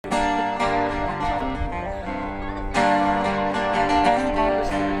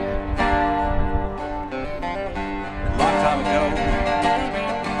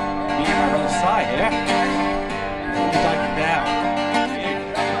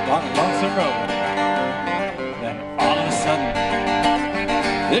road. Then all of a sudden,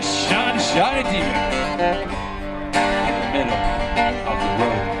 this shiny demon in the middle of the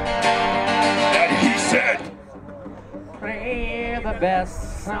road. And he said, play the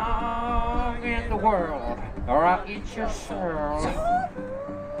best song in the world, or I'll eat your soul.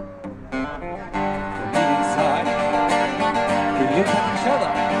 From inside, we looked at each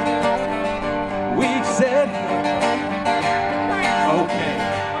other. We said, okay.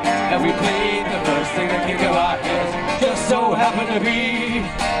 And we played the first thing that came to our heads. Just so happened to be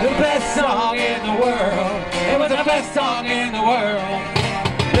the best song in the world. It was the best song in the world.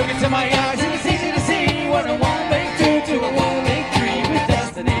 Look into my eyes and it's easy to see what a one make two to a one make three with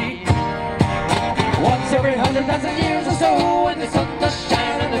destiny. Once every 100,000 years or so, when the sun does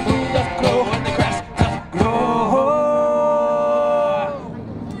shine and the moon does glow and the grass does grow.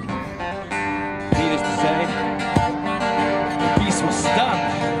 Needless to say, the beast was stunned.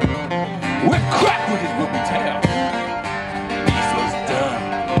 We're cracked with his whooping tail. The beast was done.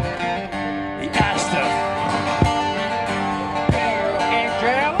 He asked us,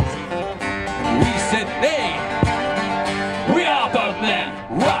 Angels? we said, nay, we are both men.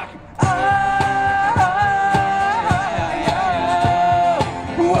 Rock.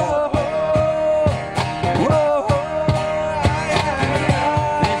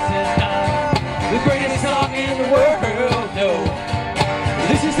 The greatest song in the world, no.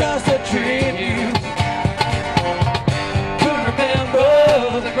 This is just a tribute to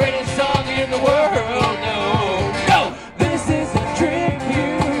remember the greatest song in the world, no. No, this is a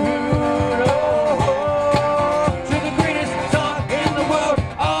tribute, oh, to the greatest song in the world,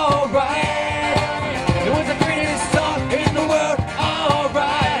 alright. It was the greatest song in the world,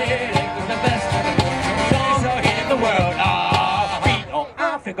 alright. It was the best song in the world,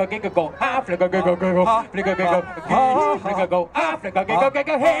 Africa, giggle, go, Africa, giggle, giggle, Africa, giggle, Africa, go, Africa, giggle,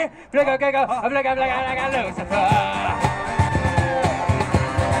 giggle, hey, Africa, giggle, Africa, like Lucifer.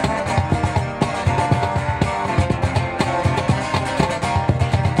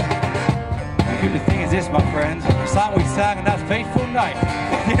 The good thing is this, my friends, the song we sang on that fateful night,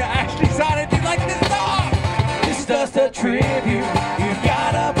 it actually sounded like this song. It's just a tribute, you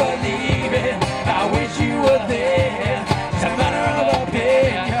gotta believe it. I wish you were there. It's a matter of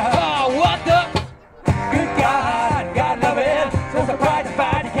opinion. Oh, what the good God, God love it. So surprised to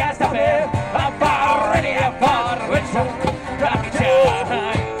find you can't stop it. I'm far ready, I'm far with some rocket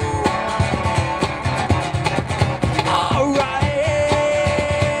time. All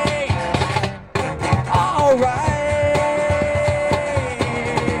right, all right.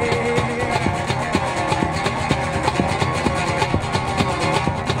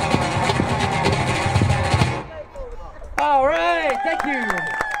 All right, thank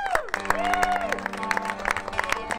you.